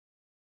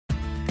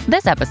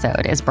This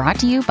episode is brought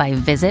to you by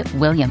Visit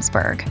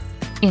Williamsburg.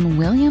 In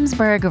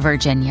Williamsburg,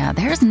 Virginia,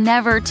 there's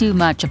never too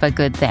much of a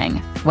good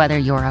thing. Whether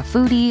you're a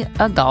foodie,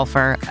 a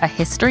golfer, a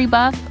history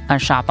buff, a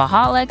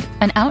shopaholic,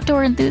 an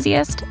outdoor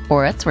enthusiast,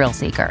 or a thrill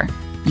seeker,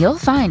 you'll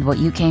find what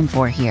you came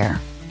for here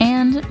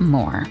and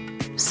more.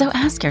 So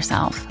ask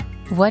yourself,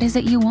 what is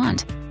it you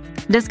want?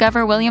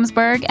 Discover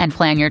Williamsburg and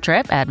plan your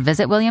trip at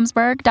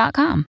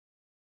visitwilliamsburg.com.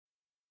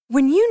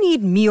 When you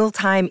need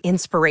mealtime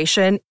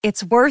inspiration,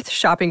 it's worth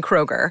shopping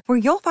Kroger, where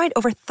you'll find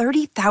over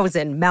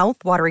 30,000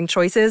 mouth-watering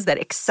choices that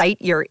excite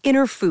your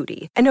inner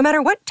foodie. And no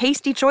matter what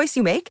tasty choice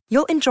you make,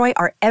 you'll enjoy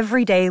our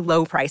everyday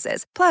low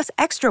prices, plus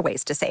extra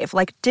ways to save,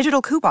 like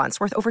digital coupons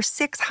worth over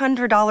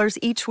 $600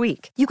 each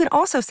week. You can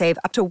also save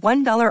up to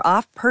 $1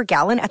 off per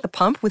gallon at the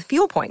pump with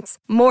fuel points.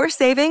 More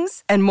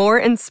savings and more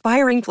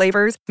inspiring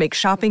flavors make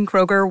shopping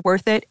Kroger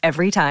worth it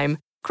every time.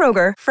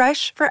 Kroger,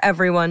 fresh for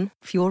everyone.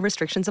 Fuel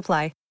restrictions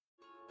apply.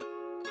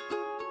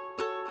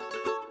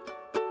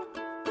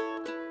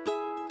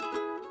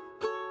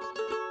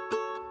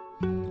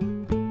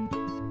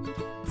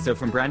 So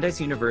from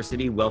Brandeis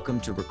University, welcome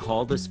to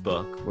Recall This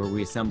Book, where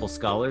we assemble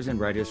scholars and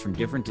writers from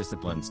different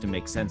disciplines to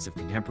make sense of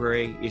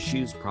contemporary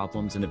issues,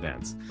 problems, and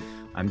events.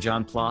 I'm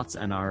John Plotz,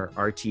 and our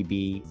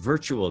RTB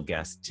virtual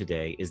guest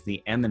today is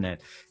the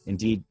eminent,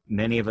 indeed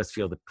many of us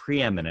feel the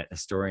preeminent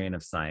historian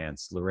of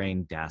science,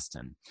 Lorraine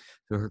Daston.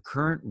 So her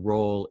current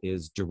role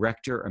is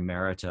Director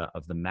Emerita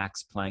of the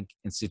Max Planck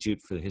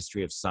Institute for the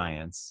History of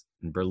Science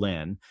in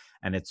Berlin,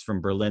 and it's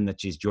from Berlin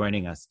that she's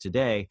joining us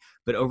today.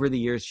 But over the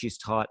years, she's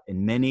taught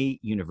in many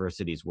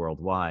universities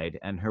worldwide,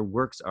 and her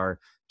works are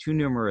too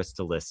numerous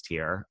to list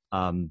here.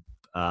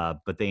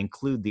 But they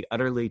include the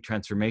utterly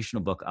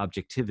transformational book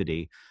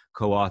Objectivity,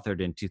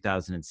 co-authored in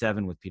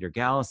 2007 with Peter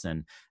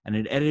Galison, and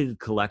an edited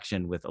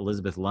collection with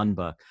Elizabeth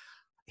Lundbuck,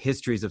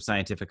 Histories of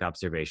Scientific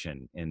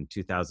Observation, in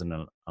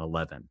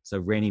 2011. So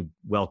Rainey,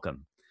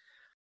 welcome.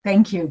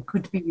 Thank you.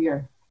 Good to be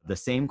here. The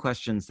same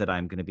questions that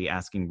I'm going to be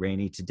asking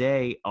Rainey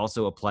today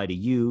also apply to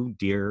you,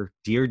 dear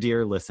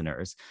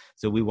listeners.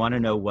 So we want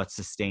to know what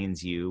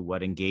sustains you,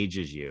 what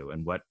engages you,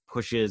 and what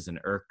pushes and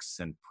irks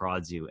and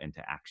prods you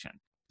into action.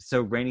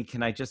 So Rainey,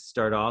 can I just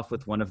start off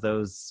with one of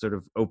those sort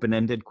of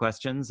open-ended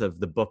questions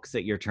of the books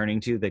that you're turning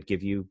to that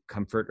give you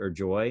comfort or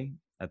joy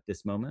at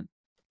this moment?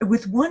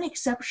 With one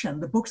exception,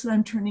 the books that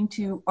I'm turning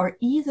to are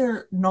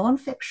either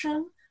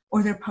nonfiction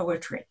or they're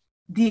poetry.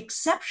 The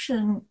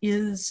exception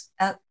is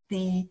at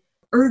the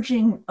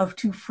urging of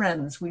two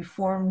friends. We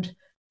formed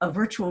a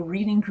virtual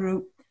reading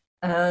group,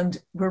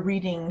 and we're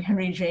reading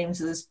Henry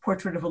James's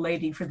Portrait of a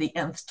Lady for the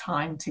nth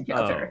time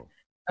together.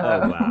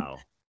 Oh wow.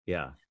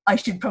 Yeah. I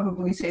should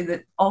probably say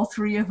that all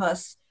three of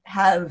us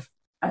have,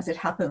 as it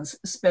happens,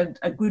 spent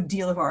a good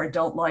deal of our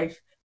adult life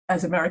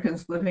as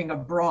Americans living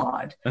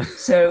abroad.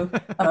 So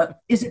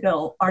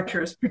Isabel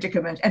Archer's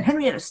predicament and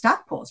Henrietta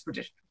Stackpole's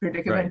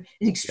predicament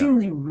is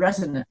extremely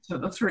resonant to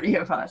the three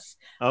of us.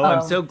 Oh,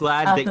 I'm so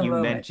glad that you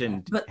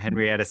mentioned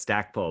Henrietta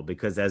Stackpole,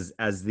 because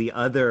as the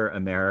other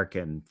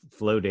American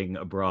floating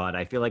abroad,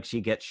 I feel like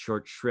she gets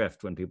short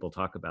shrift when people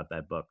talk about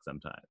that book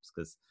sometimes,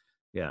 because,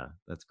 yeah,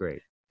 that's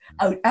great.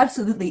 Oh,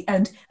 absolutely.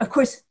 And of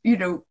course, you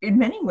know, in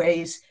many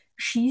ways,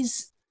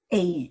 she's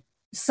a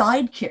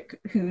sidekick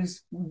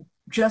who's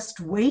just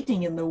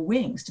waiting in the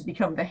wings to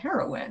become the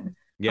heroine,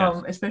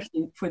 yes.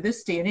 Especially for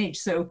this day and age.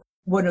 So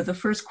one of the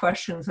first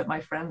questions that my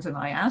friends and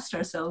I asked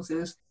ourselves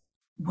is,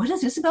 what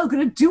is Isabel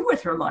going to do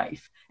with her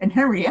life? And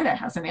Henrietta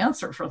has an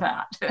answer for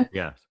that.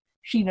 Yes.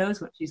 She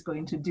knows what she's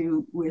going to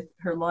do with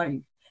her life.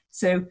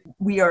 So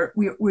we're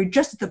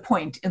just at the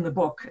point in the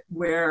book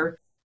where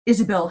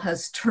Isabel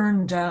has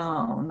turned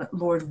down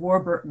Lord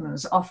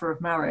Warburton's offer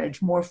of marriage.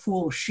 More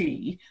fool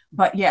she,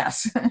 but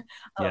yes.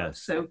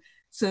 Yes.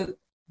 So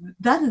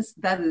that is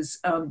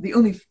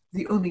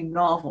the only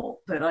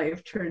novel that I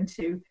have turned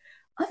to.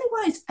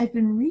 Otherwise, I've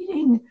been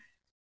reading,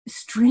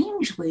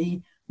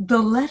 strangely, the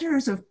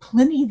letters of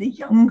Pliny the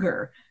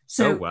Younger.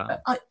 So wow.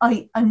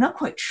 I'm not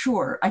quite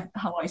sure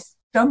how I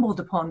stumbled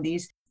upon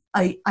these.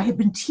 I had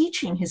been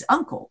teaching his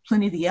uncle,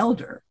 Pliny the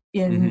Elder,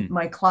 in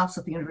my class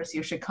at the University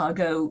of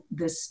Chicago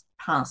this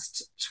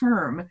past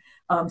term.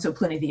 So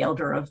Pliny the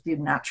Elder of the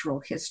natural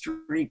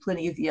history,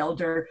 Pliny the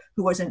Elder,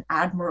 who was an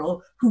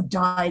admiral who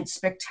died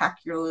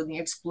spectacularly in the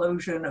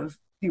explosion of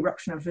the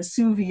eruption of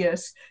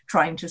Vesuvius,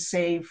 trying to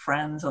save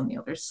friends on the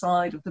other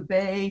side of the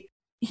bay.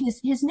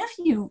 His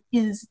nephew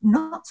is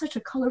not such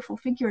a colorful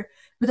figure,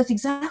 but that's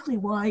exactly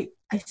why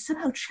I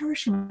somehow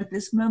cherish him at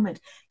this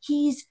moment.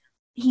 He's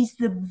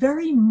the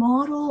very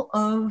model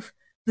of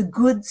the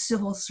good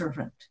civil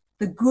servant,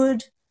 the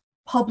good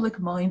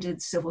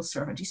public-minded civil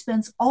servant. He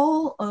spends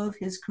all of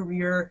his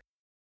career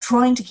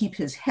trying to keep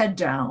his head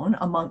down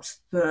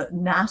amongst the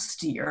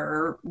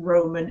nastier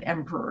Roman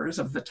emperors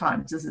of the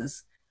times. This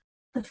is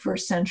the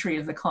first century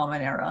of the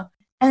Common Era.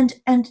 And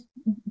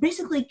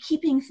basically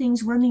keeping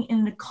things running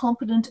in a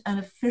competent and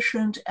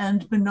efficient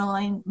and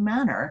benign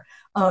manner.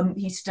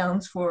 He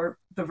stands for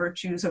the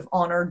virtues of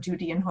honor,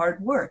 duty, and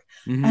hard work.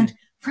 Mm-hmm. And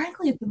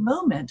frankly, at the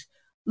moment,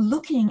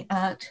 looking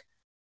at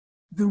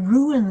the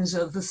ruins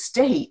of the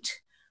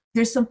state,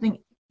 there's something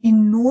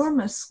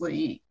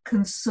enormously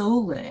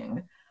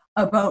consoling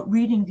about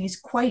reading these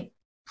quite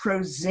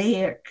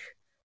prosaic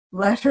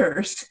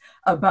letters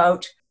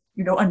about,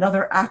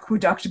 another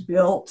aqueduct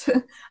built,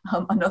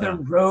 another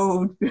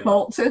road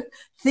built,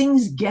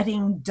 things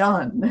getting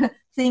done,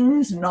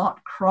 things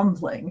not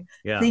crumbling,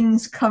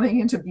 things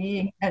coming into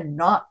being and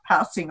not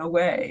passing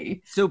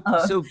away. So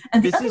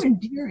and the other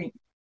endearing.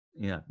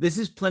 Yeah, this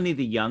is Pliny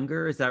the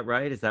Younger. Is that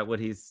right? Is that what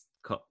he's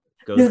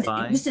goes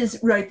by? This is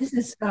right. This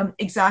is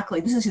exactly.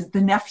 This is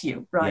the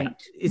nephew, right?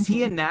 Yeah. Is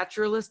he a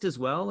naturalist as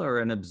well, or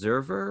an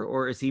observer,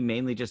 or is he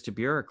mainly just a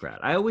bureaucrat?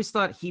 I always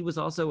thought he was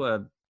also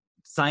a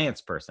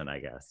science person, I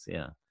guess.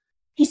 Yeah.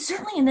 He's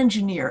certainly an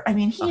engineer. I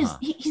mean, he's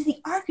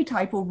the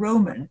archetypal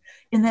Roman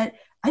in that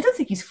I don't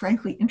think he's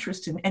frankly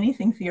interested in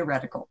anything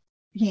theoretical.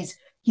 He's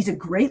a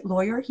great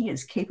lawyer. He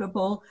is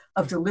capable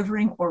of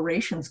delivering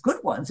orations,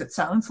 good ones, it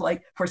sounds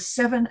like, for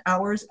 7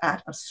 hours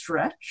at a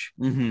stretch.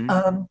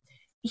 Mm-hmm.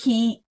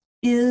 He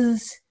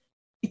is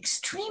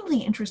extremely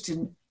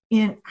interested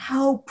in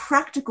how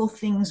practical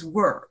things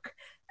work.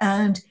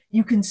 And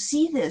you can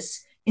see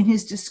this in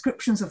his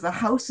descriptions of the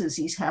houses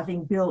he's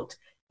having built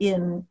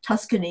in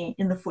Tuscany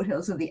in the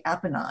foothills of the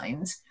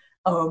Apennines,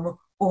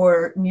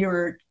 or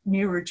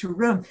nearer to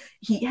Rome.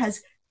 He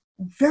has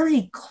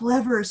very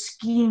clever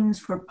schemes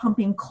for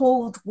pumping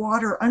cold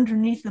water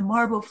underneath the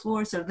marble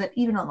floor so that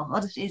even on the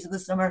hottest days of the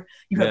summer,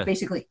 you have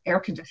basically air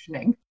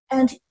conditioning.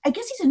 And I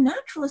guess he's a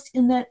naturalist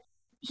in that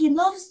he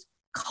loves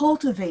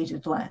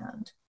cultivated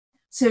land.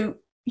 So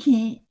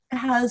he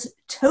has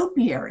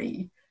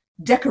topiary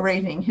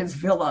decorating his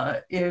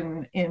villa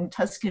in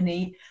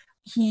Tuscany.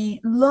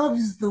 He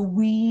loves the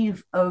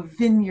weave of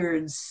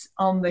vineyards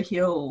on the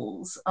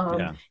hills.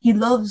 He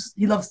loves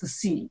the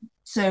sea.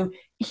 So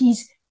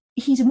he's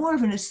more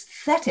of an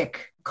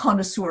aesthetic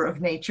connoisseur of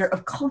nature,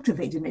 of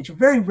cultivated nature,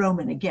 very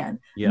Roman again,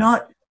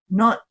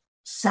 not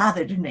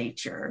savage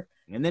nature.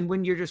 And then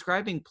when you're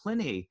describing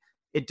Pliny,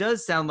 it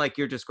does sound like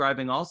you're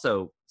describing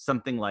also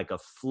something like a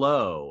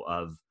flow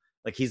of,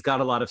 like, he's got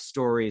a lot of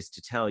stories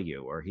to tell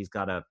you, or he's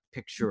got a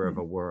picture of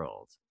a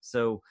world.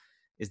 So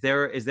is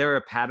there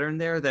a pattern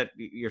there that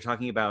you're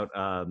talking about?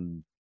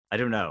 I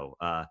don't know,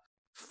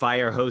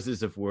 fire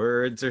hoses of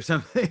words or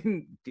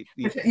something?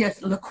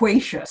 Yes,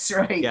 loquacious,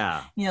 right?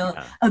 Yeah.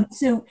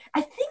 So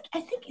I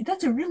think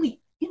that's a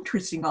really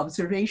interesting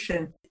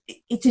observation.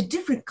 It's a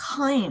different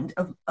kind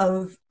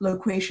of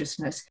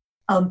loquaciousness.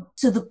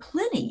 So the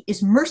Pliny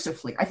is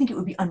mercifully, I think it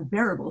would be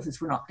unbearable if this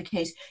were not the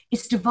case,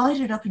 it's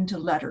divided up into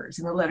letters,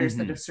 and the letters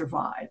that have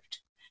survived.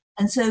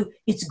 And so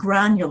it's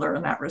granular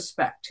in that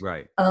respect.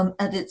 Right. And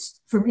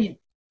it's, for me,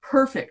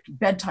 perfect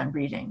bedtime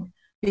reading,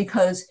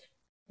 because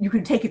you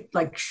can take it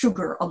like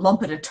sugar, a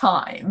lump at a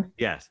time.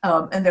 Yes.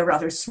 And they're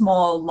rather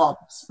small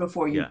lumps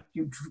before you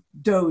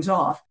doze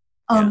off.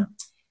 Henry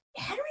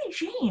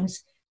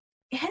James,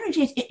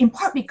 in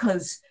part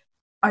because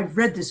I've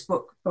read this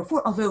book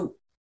before, although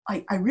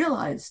I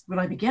realized when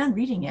I began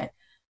reading it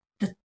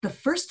that the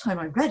first time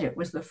I read it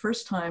was the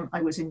first time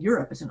I was in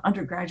Europe as an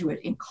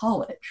undergraduate in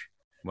college.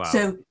 Wow.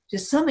 So to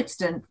some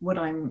extent, what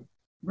I'm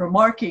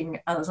remarking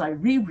as I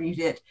reread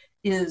it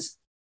is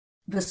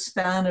the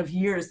span of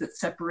years that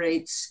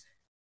separates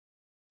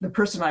the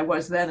person I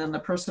was then and the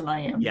person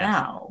I am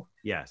now.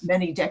 Yes.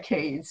 Many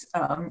decades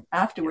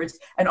afterwards.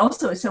 And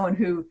also as someone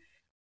who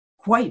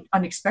quite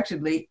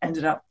unexpectedly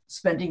ended up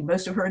spending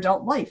most of her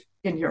adult life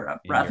in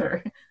Europe,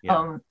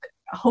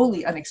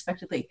 wholly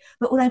unexpectedly.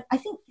 But what I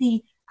think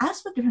the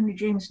aspect of Henry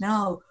James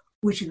now,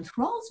 which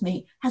enthralls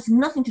me, has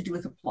nothing to do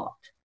with the plot,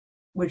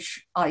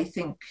 which I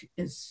think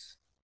is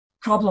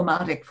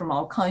problematic from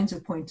all kinds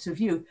of points of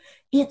view.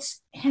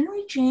 It's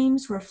Henry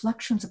James'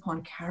 reflections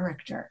upon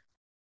character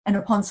and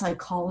upon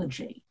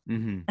psychology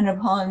and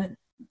upon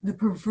the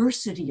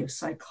perversity of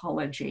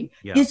psychology.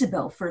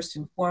 Isabel, first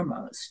and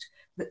foremost.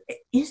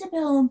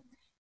 Isabel,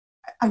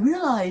 I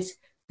realize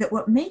that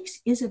what makes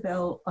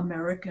Isabel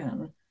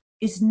American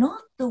is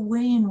not the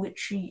way in which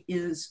she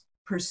is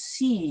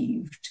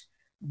perceived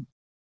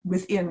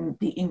within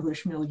the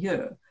English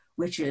milieu,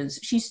 which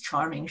is she's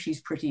charming, she's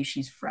pretty,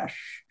 she's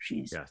fresh,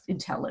 she's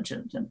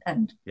intelligent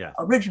and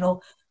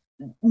original.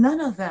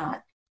 None of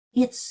that.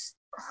 It's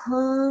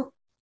her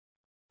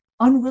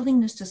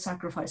unwillingness to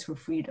sacrifice her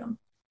freedom.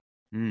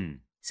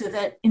 So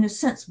that, in a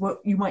sense, what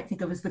you might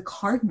think of as the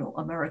cardinal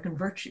American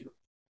virtue,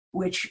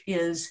 which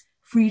is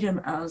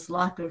freedom as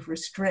lack of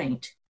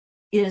restraint,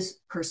 is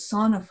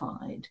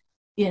personified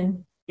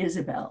in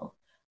Isabel.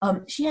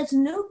 She has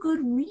no good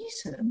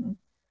reason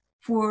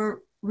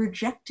for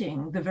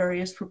rejecting the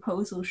various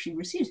proposals she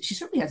receives. She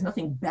certainly has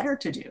nothing better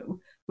to do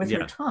with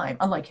her time,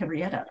 unlike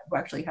Henrietta, who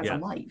actually has a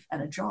life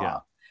and a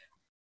job.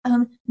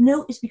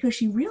 No, it's because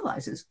she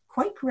realizes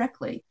quite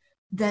correctly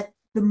that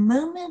the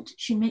moment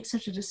she makes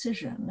such a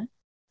decision,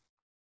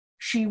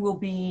 she will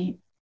be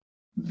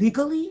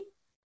legally,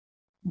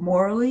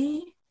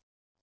 morally,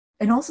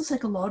 and also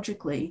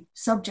psychologically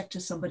subject to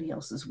somebody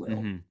else's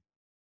will.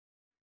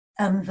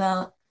 And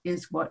that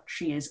is what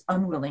she is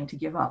unwilling to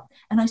give up.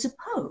 And I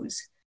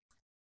suppose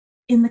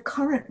in the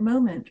current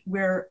moment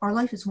where our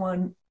life is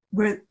one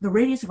where the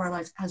radius of our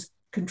lives has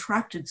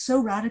contracted so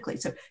radically.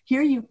 So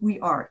we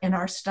are in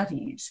our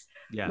studies.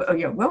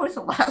 Yeah. When was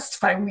the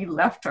last time we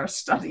left our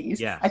studies?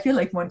 Yeah. I feel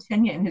like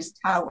Montaigne in his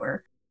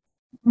tower.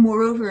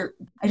 Moreover,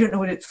 I don't know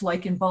what it's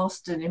like in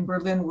Boston. In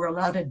Berlin, we're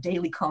allowed a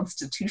daily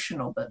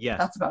constitutional, but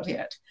that's about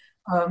it.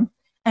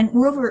 And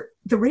moreover,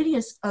 the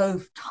radius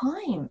of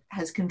time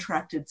has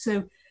contracted.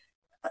 So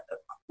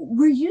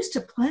we're used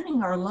to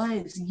planning our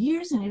lives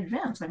years in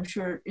advance. I'm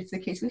sure it's the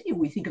case with you.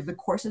 We think of the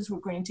courses we're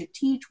going to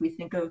teach. We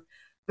think of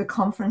the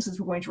conferences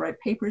we're going to write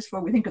papers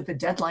for. We think of the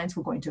deadlines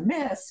we're going to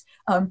miss.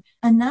 And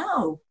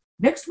now,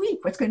 next week,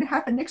 what's going to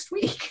happen next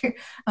week?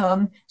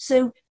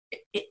 So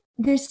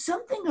there's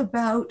something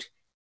about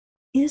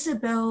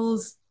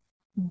Isabel's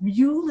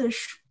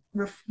mulish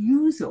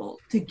refusal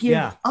to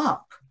give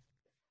up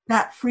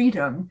that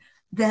freedom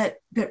that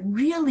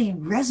really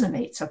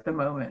resonates at the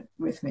moment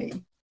with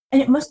me.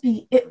 And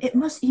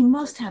he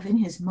must have in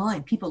his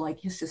mind people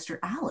like his sister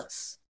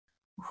Alice,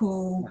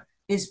 who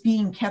is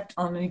being kept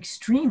on an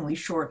extremely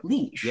short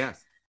leash.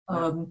 Yes.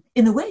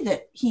 In the way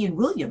that he and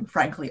William,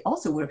 frankly,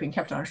 also would have been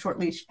kept on a short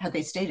leash had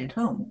they stayed at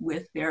home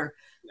with their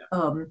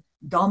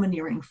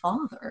domineering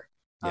father.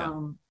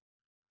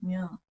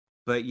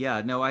 But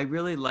I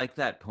really like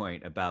that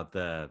point about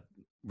the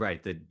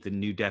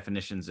new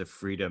definitions of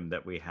freedom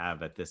that we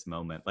have at this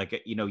moment.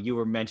 Like, you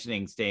were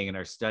mentioning staying in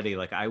our study.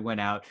 Like, I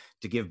went out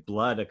to give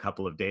blood a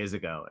couple of days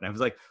ago, and I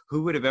was like,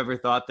 who would have ever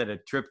thought that a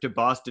trip to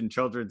Boston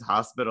Children's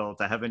Hospital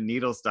to have a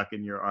needle stuck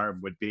in your arm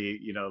would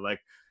be, like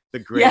the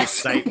great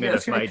excitement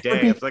of my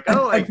day. It's like,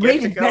 I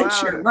get to go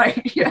adventure, out.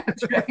 Right? Yeah,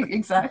 right,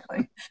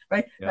 exactly.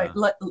 Right. Yeah.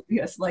 Right.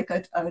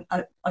 Like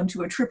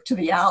onto a trip to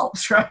the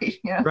Alps, right?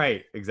 Yeah.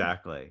 Right.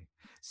 Exactly.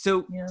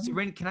 So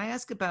Rainey, can I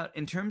ask about,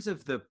 in terms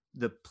of the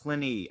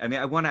Pliny, I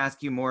mean, I want to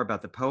ask you more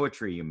about the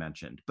poetry you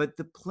mentioned, but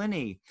the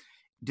Pliny,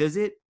 does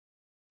it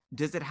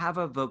have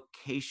a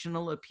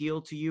vocational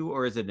appeal to you,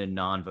 or is it a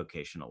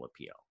non-vocational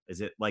appeal?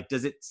 Is it like,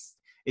 does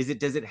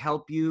it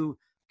help you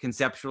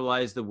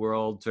conceptualize the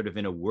world sort of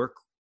in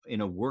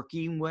a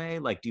working way?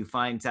 Like, do you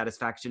find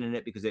satisfaction in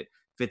it because it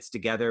fits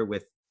together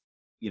with,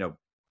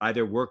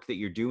 either work that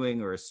you're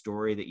doing or a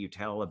story that you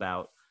tell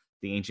about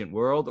the ancient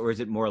world? Or is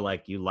it more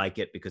like you like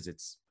it because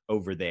it's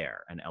over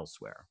there and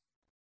elsewhere?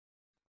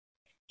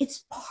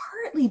 It's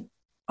partly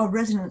a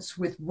resonance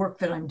with work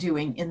that I'm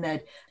doing, in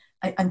that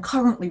I'm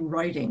currently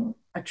writing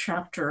a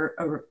chapter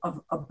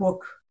of a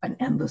book, an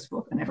endless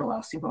book, an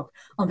everlasting book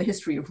on the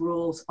history of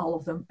rules, all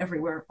of them,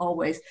 everywhere,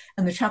 always.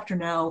 And the chapter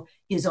now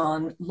is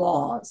on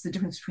laws, the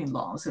difference between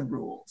laws and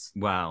rules.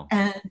 Wow.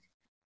 And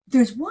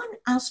there's one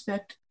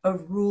aspect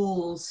of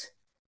rules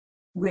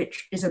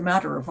which is a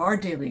matter of our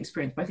daily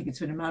experience, but I think it's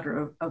been a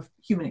matter of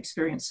human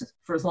experience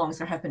for as long as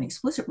there have been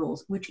explicit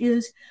rules, which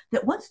is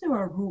that once there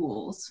are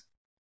rules,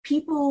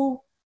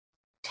 people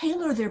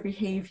tailor their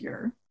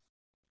behavior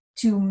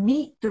to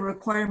meet the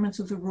requirements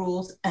of the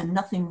rules and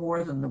nothing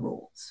more than the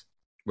rules.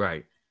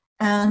 Right.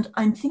 And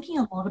I'm thinking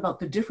a lot about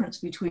the difference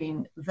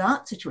between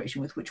that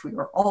situation, with which we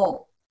are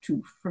all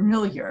too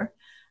familiar,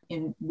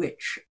 in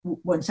which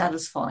one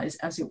satisfies,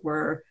 as it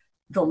were,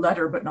 the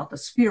letter but not the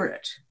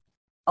spirit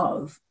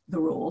of the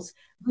rules,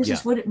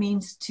 versus what it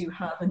means to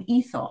have an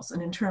ethos,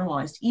 an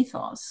internalized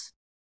ethos,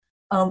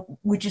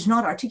 which is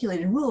not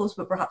articulated in rules,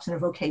 but perhaps in a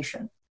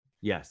vocation.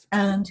 Yes.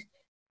 And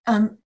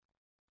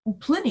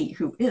Pliny,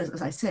 who is,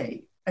 as I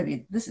say, I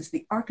mean, this is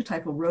the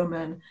archetypal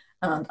Roman,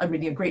 and I'm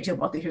reading a great deal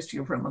about the history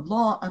of Roman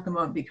law at the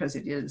moment, because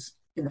it is,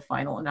 in the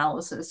final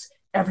analysis,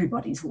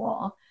 everybody's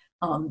law,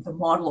 the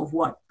model of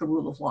what the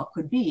rule of law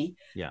could be.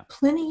 Yeah.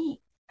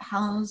 Pliny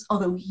has,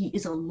 although he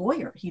is a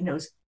lawyer, he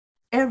knows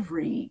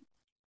every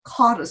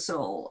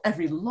codicil,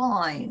 every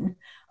line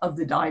of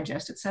the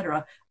digest,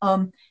 etc.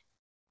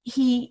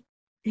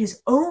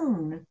 His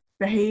own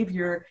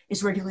behavior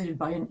is regulated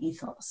by an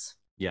ethos.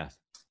 Yes.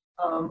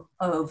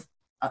 Of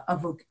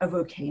a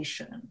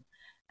vocation.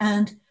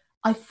 And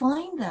I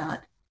find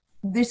that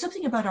there's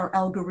something about our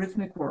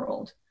algorithmic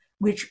world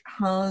which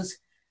has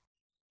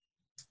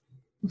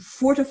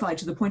fortified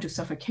to the point of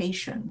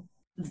suffocation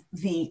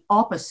the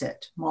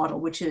opposite model,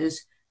 which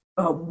is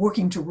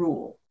working to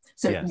rule.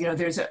 So,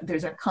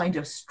 there's a kind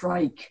of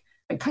strike,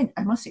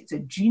 I must say it's a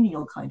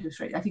genial kind of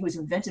strike. I think it was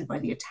invented by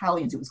the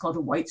Italians. It was called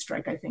the White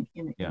Strike, I think,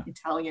 in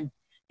Italian,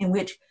 in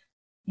which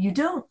you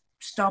don't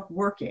stop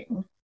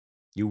working.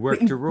 You work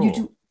to rule. You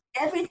do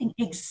everything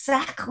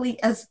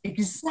exactly as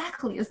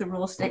the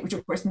rule state, which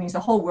of course means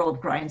the whole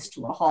world grinds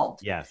to a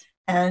halt. Yes.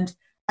 And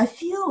I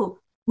feel,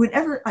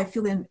 whenever I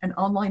feel in an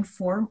online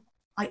form,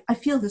 I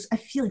feel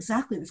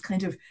exactly this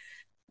kind of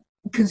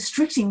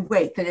constricting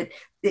weight, that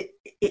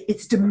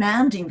it's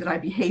demanding that I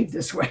behave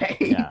this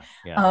way.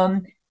 Yeah.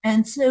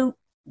 And so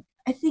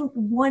I think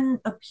one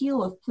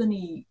appeal of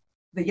Pliny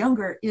the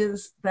Younger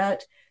is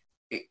that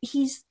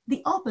he's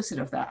the opposite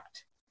of that.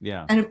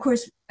 Yeah. And of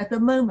course, at the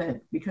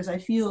moment, because I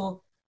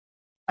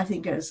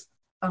think as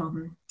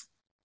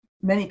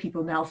many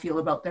people now feel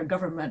about their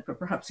government, but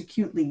perhaps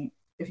acutely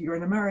if you're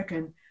an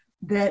American,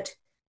 that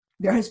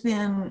there has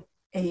been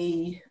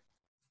a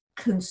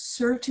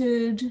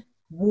concerted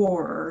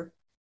war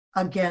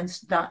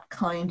against that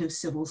kind of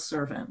civil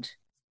servant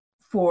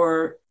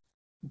for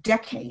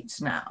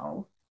decades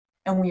now.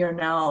 And we are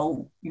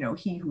now,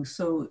 he who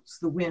sows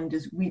the wind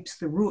reaps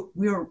the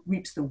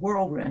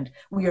whirlwind.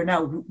 We are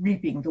now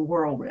reaping the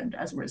whirlwind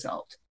as a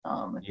result.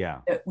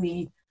 That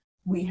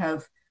we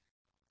have,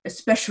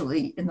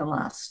 especially in the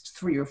last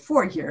 3 or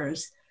 4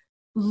 years,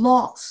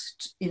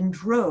 lost in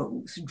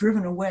droves,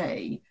 driven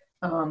away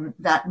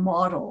that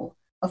model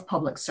of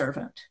public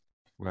servant.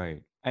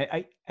 Right.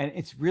 And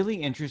it's really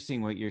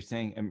interesting what you're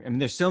saying. I mean,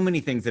 there's so many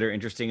things that are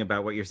interesting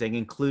about what you're saying,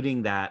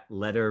 including that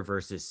letter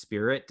versus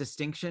spirit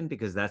distinction,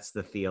 because that's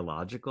the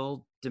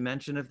theological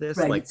dimension of this,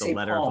 like the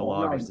letter of the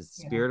law versus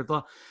the spirit of the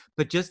law.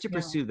 But just to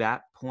pursue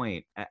that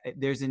point,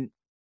 there's an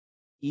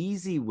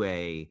easy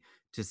way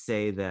to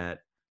say that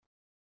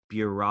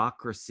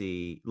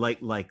bureaucracy, like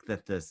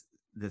that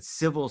the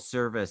civil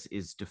service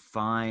is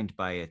defined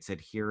by its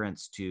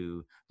adherence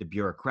to the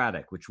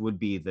bureaucratic, which would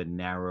be the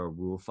narrow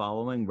rule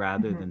following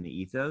rather than the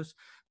ethos.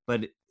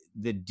 But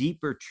the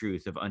deeper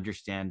truth of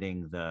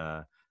understanding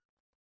the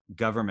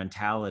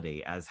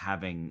governmentality as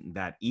having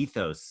that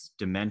ethos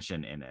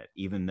dimension in it,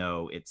 even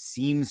though it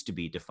seems to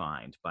be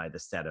defined by the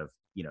set of,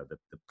 the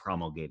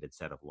promulgated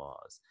set of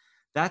laws.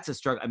 That's a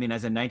struggle. I mean,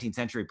 as a 19th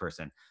century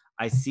person,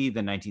 I see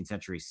the 19th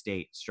century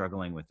state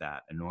struggling with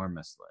that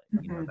enormously.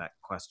 That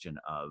question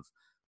of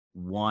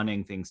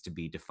wanting things to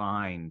be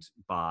defined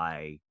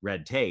by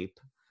red tape,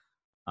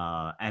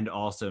 and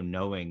also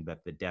knowing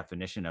that the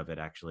definition of it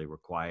actually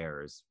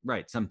requires,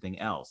 something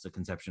else, a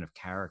conception of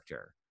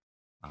character.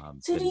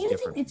 So do you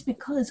think it's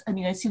because, I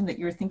assume that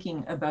you're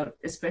thinking about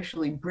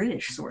especially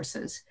British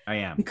sources. I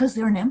am. Because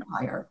they're an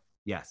empire.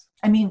 Yes.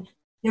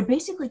 They're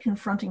basically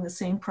confronting the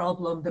same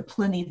problem that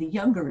Pliny the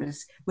Younger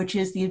is, which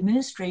is the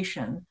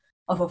administration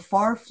of a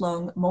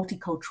far-flung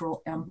multicultural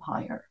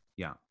empire.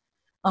 Yeah.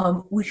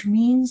 Which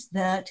means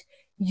that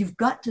you've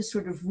got to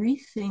sort of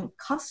rethink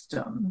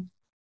custom,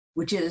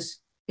 which is,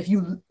 if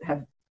you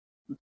have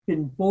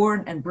been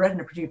born and bred in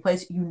a particular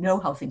place, you know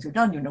how things are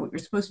done, you know what you're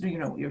supposed to do, you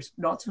know what you're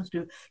not supposed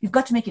to do. You've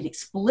got to make it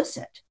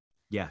explicit.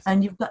 Yes.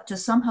 And you've got to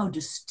somehow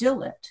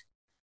distill it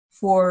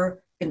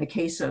for, in the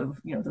case of,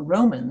 the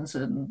Romans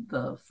in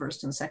the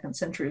 1st and 2nd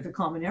century of the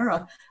Common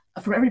Era,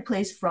 from every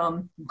place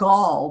from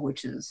Gaul,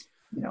 which is,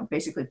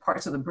 basically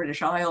parts of the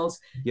British Isles,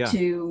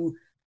 to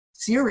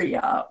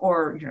Syria,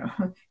 or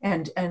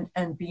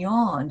and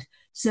beyond.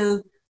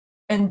 So,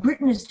 and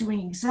Britain is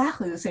doing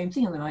exactly the same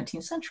thing in the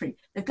 19th century.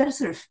 They've got to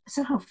sort of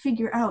somehow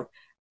figure out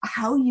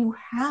how you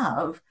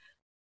have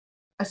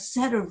a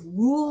set of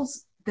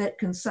rules that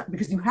can,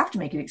 because you have to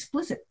make it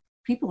explicit.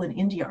 People in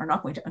India are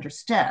not going to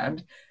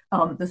understand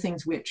the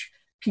things which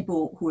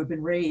people who have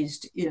been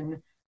raised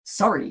in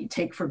Surrey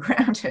take for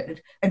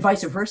granted, and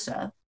vice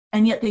versa.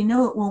 And yet they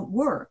know it won't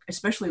work,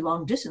 especially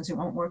long distance. It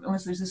won't work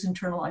unless there's this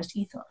internalized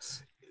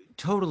ethos.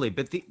 Totally.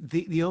 But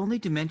the only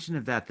dimension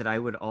of that I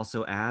would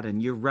also add,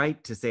 and you're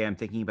right to say I'm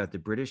thinking about the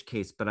British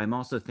case, but I'm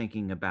also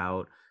thinking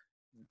about,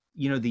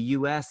 the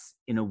US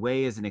in a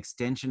way is an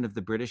extension of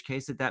the British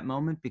case at that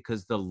moment,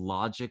 because the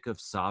logic of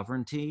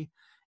sovereignty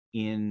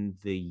in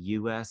the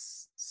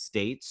US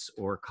states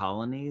or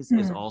colonies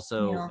is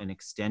also an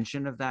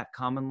extension of that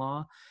common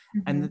law.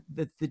 And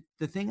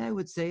the thing I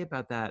would say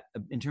about that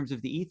in terms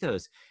of the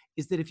ethos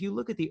is that if you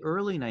look at the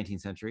early 19th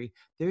century,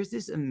 there's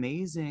this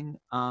amazing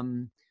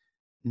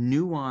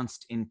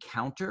nuanced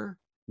encounter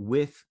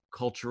with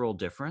cultural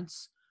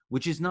difference,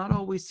 which is not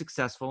always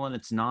successful. And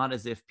it's not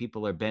as if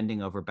people are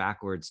bending over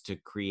backwards to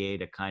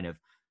create a kind of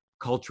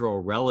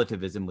cultural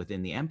relativism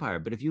within the empire.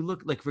 But if you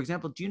look, like, for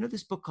example, do you know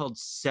this book called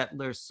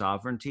Settler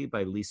Sovereignty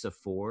by Lisa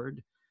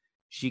Ford?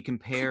 She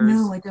compares...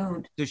 No, I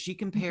don't. So she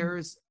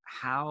compares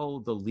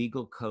how the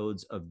legal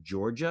codes of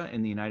Georgia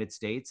in the United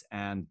States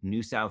and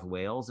New South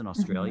Wales in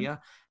Australia,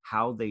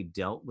 how they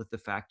dealt with the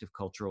fact of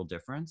cultural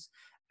difference.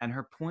 And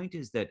her point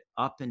is that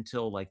up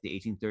until like the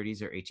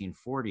 1830s or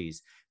 1840s,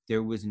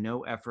 there was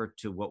no effort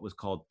to what was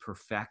called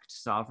perfect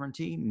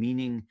sovereignty,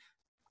 meaning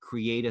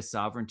create a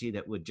sovereignty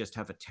that would just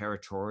have a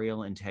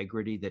territorial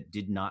integrity that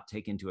did not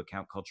take into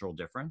account cultural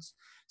difference.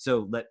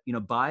 So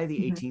by the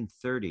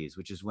 1830s,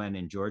 which is when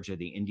in Georgia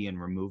the Indian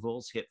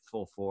removals hit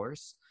full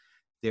force,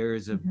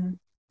 there's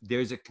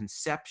a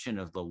conception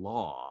of the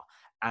law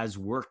as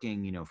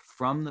working,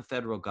 from the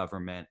federal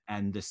government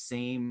and the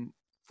same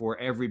for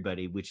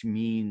everybody, which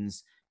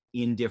means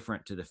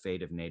indifferent to the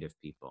fate of Native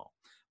people.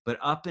 But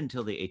up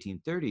until the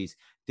 1830s,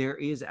 there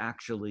is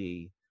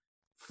actually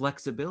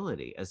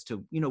flexibility as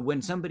to,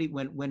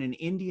 when an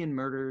Indian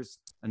murders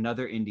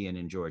another Indian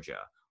in Georgia,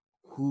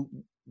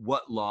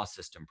 what law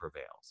system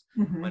prevails?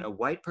 When a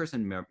white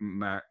person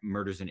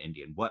murders an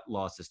Indian, what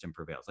law system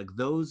prevails? Like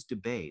those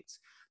debates,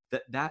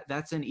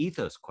 that's an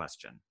ethos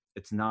question.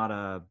 It's not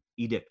a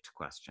edict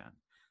question.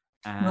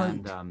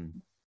 And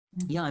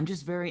I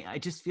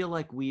just feel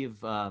like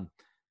we've,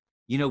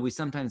 we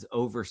sometimes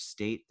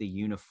overstate the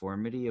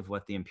uniformity of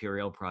what the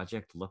imperial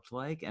project looked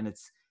like. And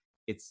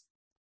it's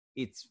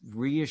it's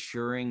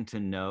reassuring to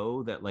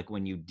know that, like,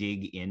 when you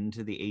dig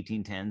into the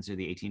 1810s or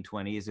the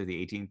 1820s or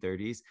the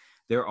 1830s,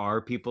 there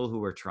are people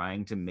who are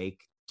trying to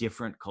make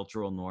different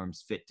cultural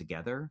norms fit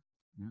together.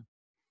 Yeah.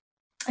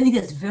 I think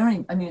it's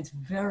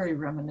very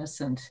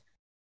reminiscent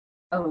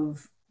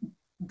of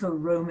the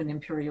Roman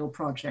imperial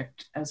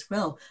project as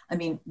well. I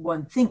mean,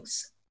 one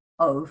thinks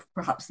of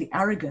perhaps the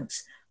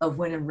arrogance of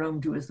when in Rome,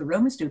 do as the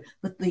Romans do,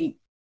 but the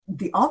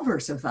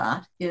obverse of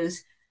that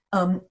is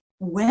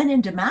when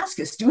in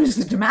Damascus, do as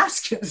the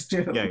Damascus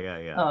do.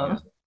 Yeah.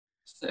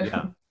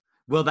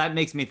 Well, that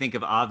makes me think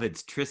of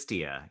Ovid's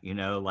Tristia, you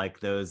know, like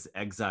those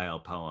exile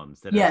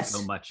poems that are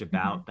so much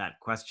about that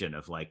question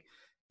of, like,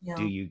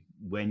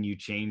 when you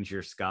change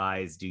your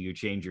skies, do you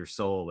change your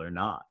soul or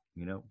not?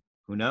 You know,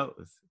 who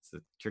knows? It's a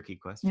tricky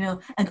question. You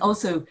know, and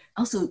also,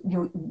 you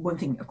know, one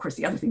thing, of course,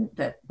 the other thing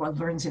that one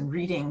learns in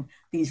reading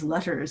these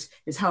letters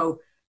is how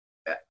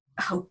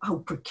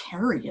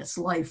precarious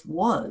life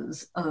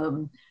was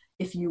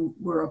if you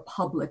were a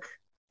public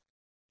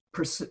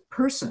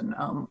person,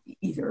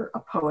 either a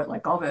poet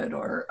like Ovid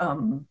or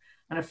an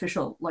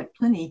official like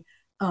Pliny,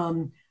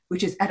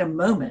 which is at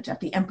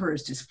the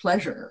emperor's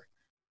displeasure,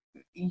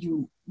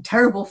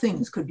 terrible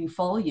things could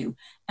befall you.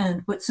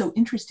 And what's so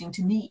interesting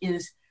to me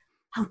is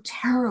how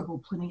terrible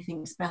Pliny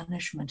thinks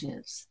banishment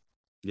is.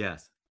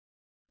 Yes.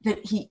 That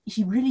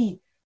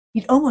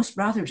he'd almost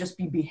rather just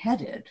be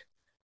beheaded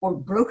or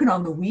broken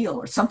on the wheel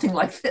or something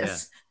like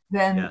this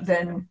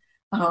than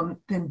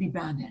be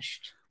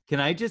banished. Can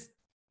I just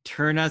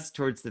turn us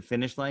towards the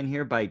finish line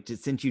here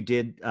since you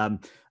did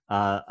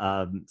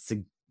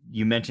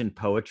you mentioned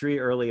poetry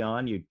early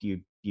on,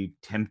 you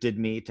tempted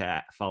me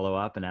to follow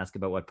up and ask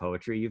about what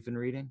poetry you've been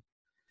reading.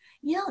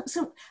 Yeah,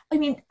 so I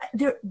mean,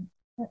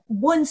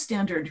 one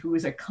standard who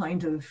is a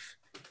kind of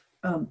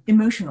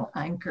emotional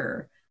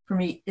anchor for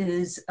me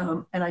is,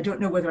 and I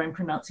don't know whether I'm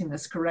pronouncing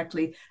this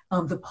correctly,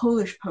 the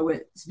Polish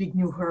poet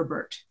Zbigniew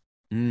Herbert,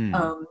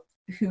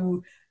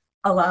 who,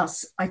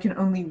 alas, I can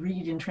only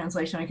read in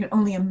translation. I can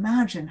only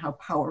imagine how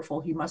powerful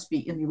he must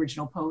be in the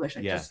original Polish.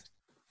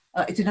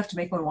 It's enough to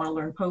make one want to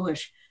learn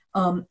Polish.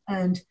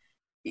 And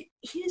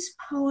his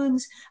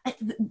poems,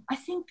 I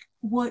think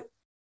what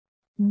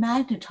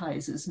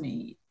magnetizes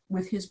me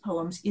with his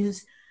poems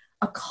is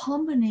a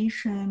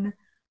combination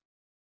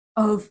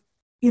of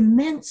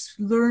immense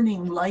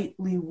learning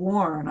lightly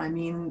worn. I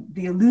mean,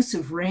 the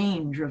elusive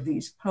range of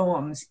these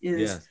poems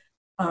is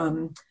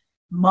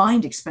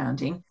mind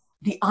expanding.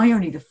 The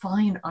irony, the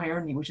fine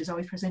irony, which is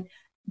always present,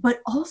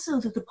 but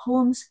also that the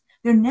poems,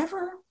 they're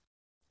never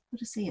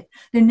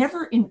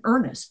in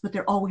earnest, but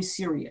they're always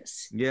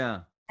serious. Yeah.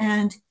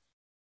 And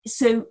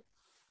so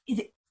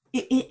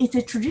it's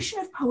a tradition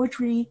of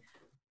poetry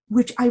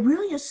which I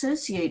really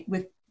associate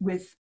with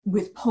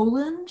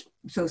Poland,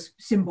 so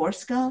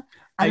Szymborska.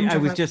 I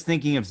was just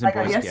thinking of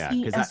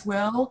Szymborska as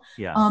well.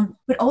 Yeah.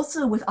 But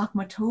also with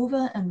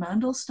Akhmatova and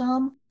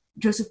Mandelstam,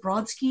 Joseph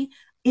Brodsky.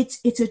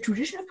 It's a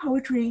tradition of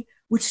poetry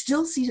which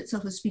still sees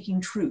itself as speaking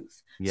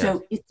truth. Yes.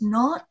 So it's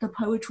not the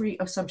poetry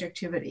of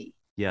subjectivity.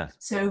 Yes.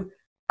 So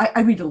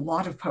I read a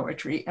lot of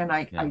poetry, and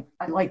I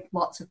like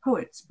lots of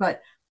poets,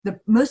 but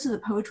most of the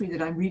poetry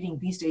that I'm reading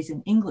these days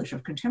in English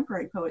of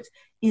contemporary poets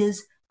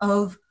is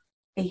of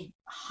a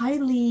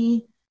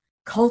highly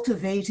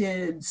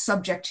cultivated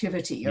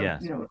subjectivity of,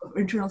 of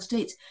internal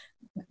states.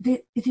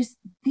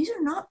 These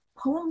are not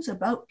poems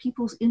about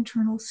people's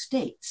internal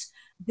states.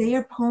 They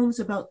are poems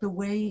about the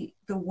way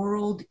the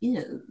world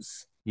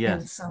is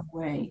in some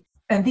way.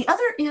 And the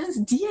other is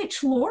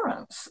D.H.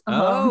 Lawrence.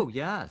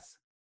 Yes.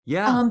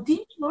 Yeah.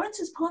 D.H.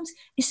 Lawrence's poems,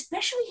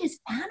 especially his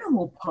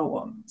animal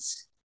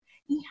poems.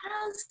 He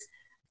has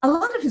a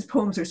lot of his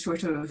poems are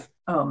sort of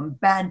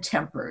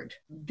bad-tempered.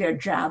 They're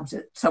jabs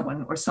at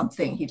someone or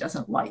something he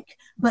doesn't like.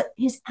 But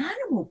his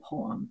animal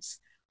poems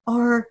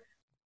are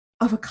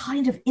of a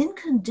kind of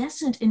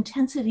incandescent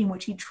intensity in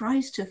which he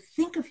tries to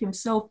think of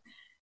himself.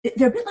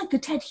 They're a bit like the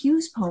Ted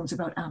Hughes poems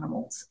about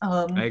animals.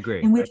 I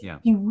agree. In which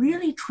he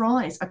really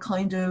tries a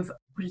kind of,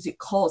 what is it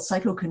called,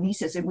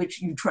 psychokinesis, in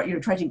which you try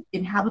to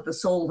inhabit the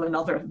soul of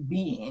another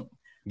being.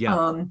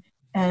 Yeah.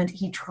 And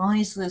he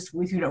tries this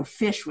with,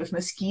 fish, with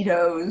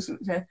mosquitoes,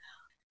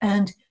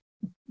 and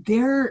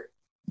they're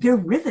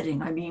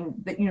riveting. I mean,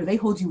 they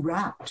hold you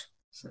rapt.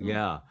 So.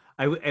 Yeah,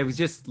 I was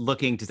just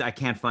looking I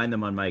can't find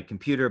them on my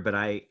computer, but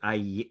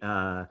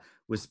I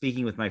was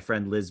speaking with my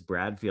friend Liz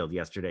Bradfield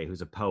yesterday,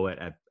 who's a poet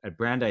at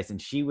Brandeis,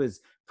 and she was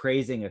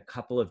praising a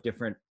couple of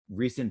different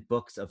recent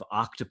books of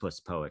octopus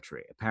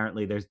poetry.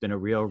 Apparently, there's been a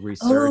real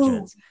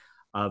resurgence.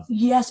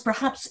 Yes,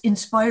 perhaps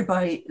inspired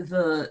by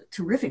the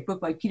terrific book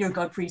by Peter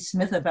Godfrey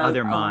Smith about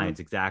Other Minds,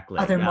 exactly.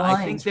 Other Minds.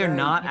 I think they're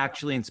not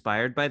actually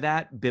inspired by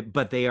that,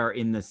 but they are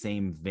in the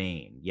same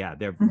vein. Yeah,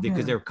 they're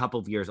because they're a couple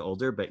of years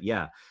older, but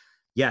yeah.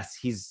 Yes,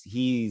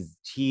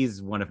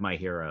 he's one of my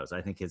heroes.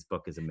 I think his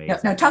book is amazing.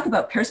 Now talk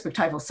about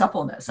perspectival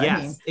suppleness. Yes,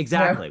 I mean,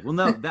 exactly. Well,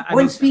 no,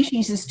 one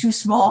species is too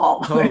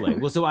small. Totally.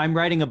 Well, so I'm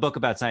writing a book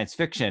about science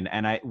fiction,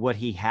 and what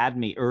he had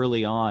me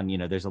early on,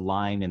 there's a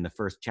line in the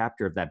first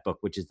chapter of that book,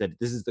 which is that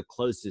this is the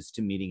closest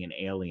to meeting an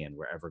alien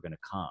we're ever going to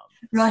come.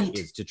 Right.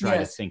 Is to try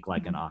to think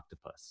like an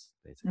octopus,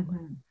 basically.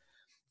 Mm-hmm.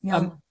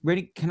 Yeah.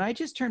 Rainey, can I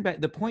just turn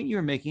back? The point you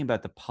were making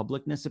about the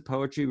publicness of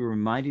poetry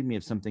reminded me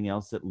of something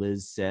else that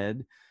Liz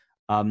said,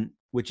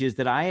 which is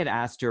that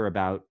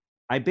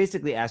I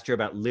basically asked her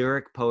about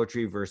lyric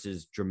poetry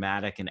versus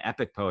dramatic and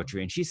epic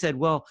poetry. And she said,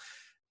 well,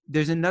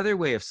 there's another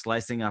way of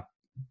slicing up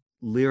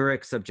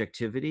lyric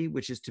subjectivity,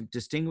 which is to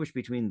distinguish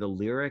between the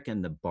lyric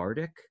and the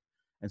bardic.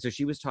 And so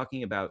she was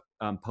talking about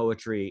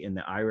poetry in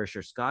the Irish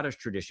or Scottish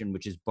tradition,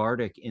 which is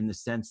bardic in the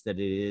sense that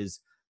it is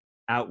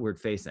outward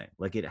facing,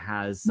 like it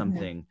has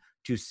something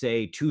to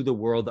say to the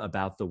world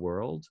about the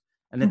world.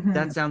 And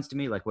that sounds to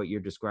me like what you're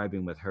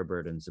describing with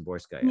Herbert and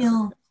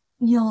Zaborskaya.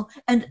 Yeah,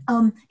 and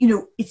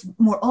it's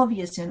more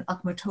obvious in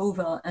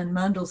Akhmatova and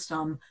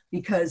Mandelstam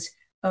because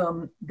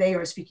they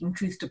are speaking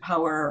truth to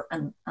power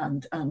and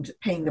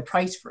paying the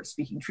price for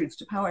speaking truth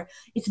to power.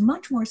 It's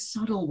much more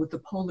subtle with the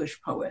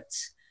Polish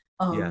poets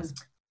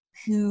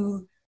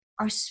who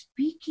are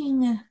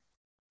speaking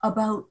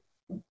about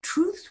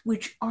truths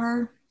which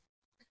are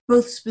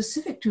both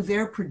specific to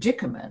their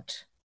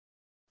predicament.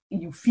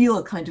 You feel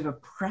a kind of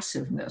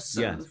oppressiveness,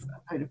 a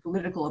kind of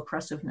political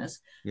oppressiveness.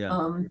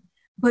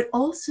 But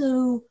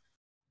also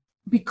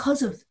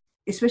because of,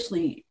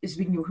 especially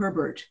speaking of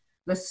Herbert,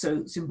 less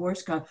so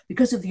Szymborska,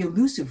 because of the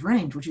elusive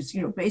range, which is,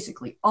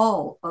 basically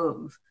all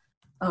of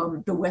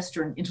the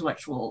Western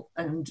intellectual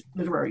and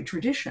literary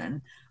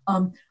tradition,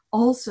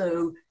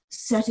 also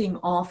setting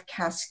off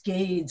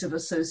cascades of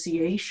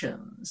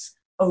associations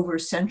over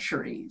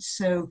centuries.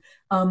 So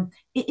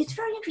it's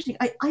very interesting.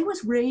 I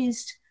was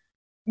raised,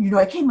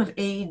 I came of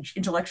age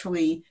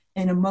intellectually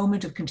in a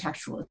moment of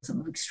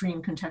contextualism, of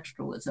extreme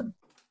contextualism.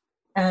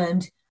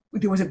 And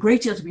there was a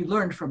great deal to be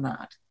learned from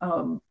that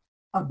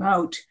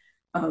about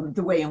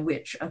the way in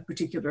which a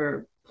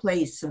particular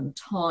place and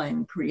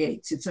time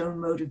creates its own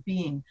mode of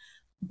being.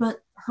 But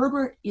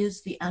Herbert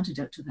is the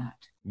antidote to that.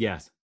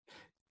 Yes.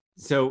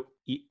 So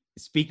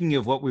speaking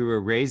of what we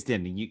were raised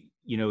in,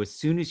 as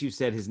soon as you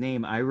said his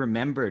name, I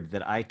remembered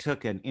that I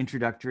took an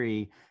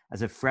introductory,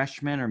 as a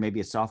freshman or maybe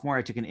a sophomore,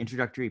 I took an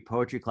introductory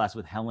poetry class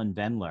with Helen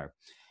Vendler,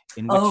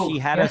 in which she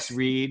had us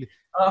read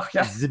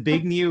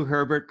Zbigniew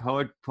Herbert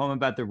poem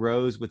about the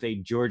rose with a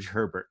George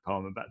Herbert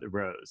poem about the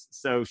rose.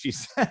 So she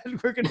said,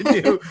 we're going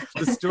to do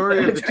the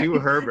story of the two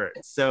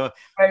Herberts. So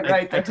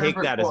I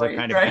take that as a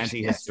kind of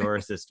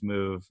anti-historicist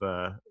move.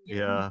 I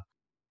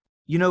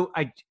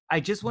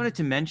just wanted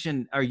to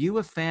mention, are you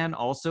a fan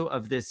also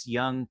of this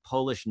young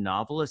Polish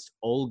novelist,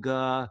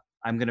 Olga,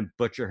 I'm going to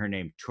butcher her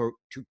name,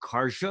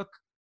 Tokarczuk?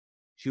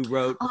 She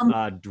wrote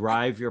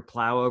Drive Your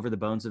Plow Over the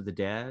Bones of the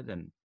Dead.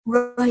 And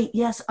right,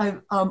 yes,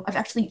 I've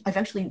actually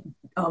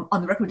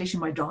on the recommendation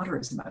of my daughter,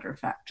 as a matter of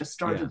fact, just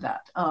started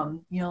that.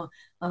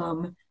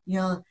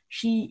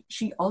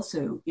 She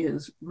also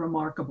is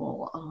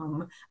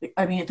remarkable.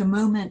 I mean, at the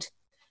moment,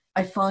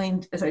 I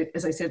find, as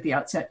I said at the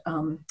outset,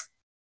 I'm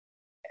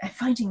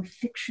finding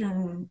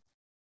fiction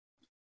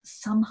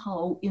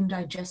somehow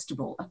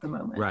indigestible at the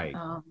moment. Right.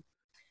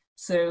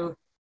 So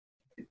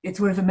it's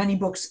one of the many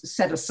books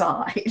set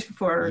aside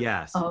for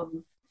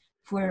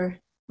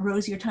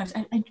rosier times.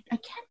 I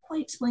can't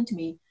quite explain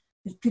to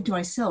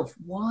myself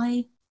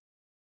why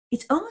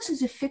it's almost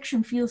as if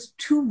fiction feels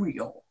too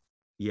real.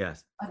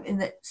 Yes.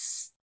 And that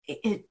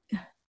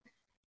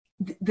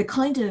the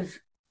kind of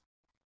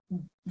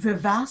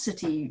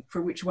vivacity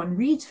for which one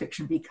reads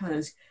fiction,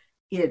 because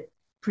it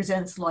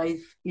presents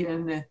life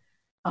in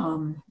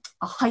a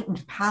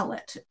heightened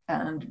palette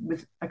and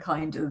with a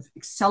kind of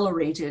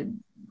accelerated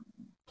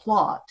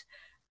plot.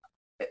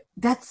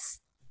 That's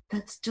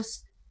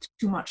just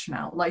too much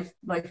now. Life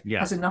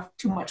has enough,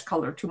 too much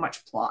color, too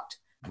much plot.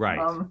 Right.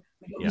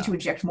 We don't need to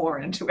inject more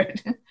into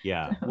it.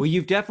 Yeah. Well,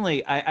 you've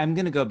definitely, I'm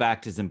going to go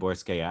back to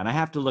Szymborska, and I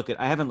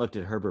haven't looked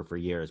at Herbert for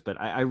years,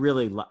 but I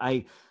really,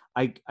 I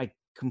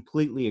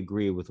completely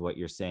agree with what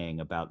you're saying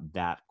about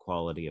that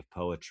quality of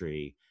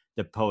poetry,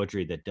 the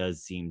poetry that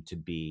does seem to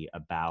be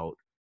about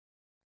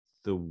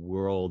the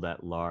world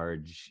at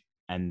large,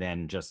 and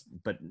then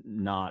but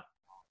not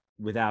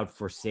without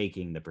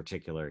forsaking the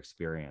particular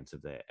experience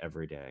of the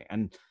everyday.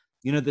 And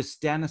the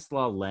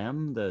Stanislaw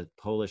Lem, the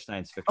Polish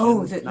science fiction.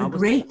 Oh, the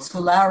great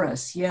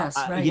Solaris. Yes,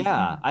 right.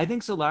 Yeah, I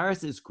think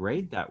Solaris is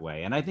great that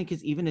way. And I think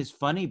even his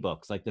funny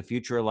books, like the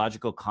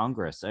Futurological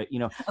Congress,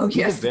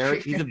 he's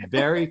a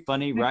very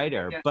funny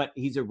writer, but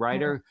he's a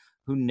writer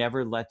who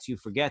never lets you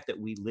forget that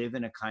we live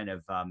in a kind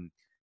of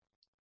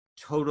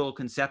total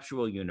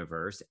conceptual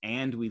universe,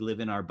 and we live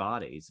in our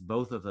bodies,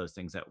 both of those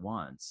things at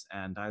once.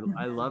 And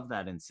I love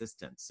that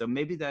insistence. So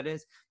maybe there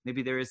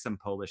is some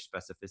Polish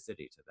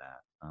specificity to that.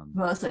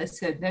 Well, as I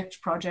said,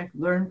 next project,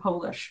 learn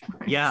Polish.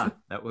 Yeah,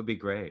 that would be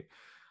great.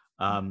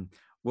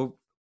 Well,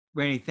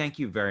 Rainey, thank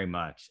you very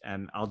much.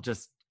 And I'll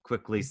just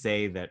quickly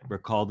say that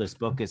Recall This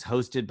Book is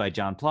hosted by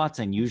John Plotz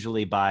and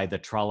usually by the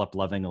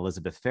trollop-loving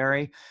Elizabeth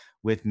Ferry,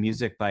 with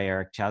music by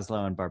Eric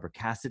Chaslow and Barbara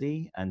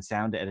Cassidy, and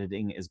sound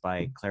editing is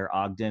by Claire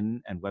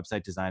Ogden, and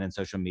website design and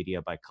social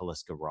media by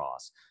Caliska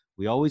Ross.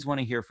 We always want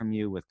to hear from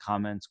you with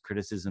comments,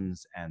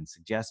 criticisms, and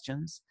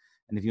suggestions.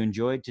 And if you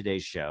enjoyed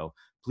today's show,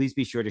 please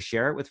be sure to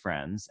share it with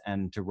friends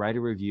and to write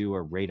a review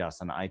or rate us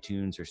on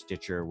iTunes or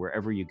Stitcher,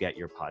 wherever you get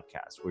your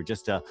podcast. We're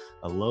just a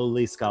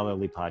lowly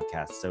scholarly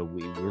podcast, so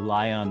we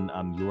rely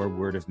on your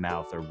word of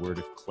mouth or word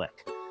of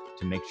click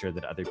to make sure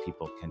that other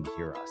people can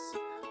hear us.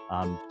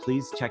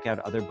 Please check out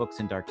other books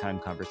in Dark Time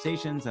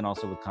Conversations, and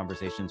also with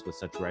conversations with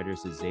such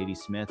writers as Zadie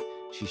Smith,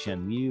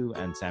 Xishen Liu,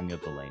 and Samuel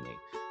Delaney.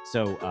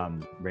 So,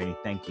 Rainey,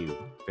 thank you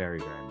very,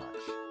 very much.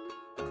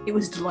 It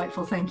was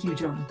delightful. Thank you,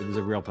 John. It was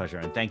a real pleasure,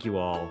 and thank you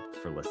all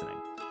for listening.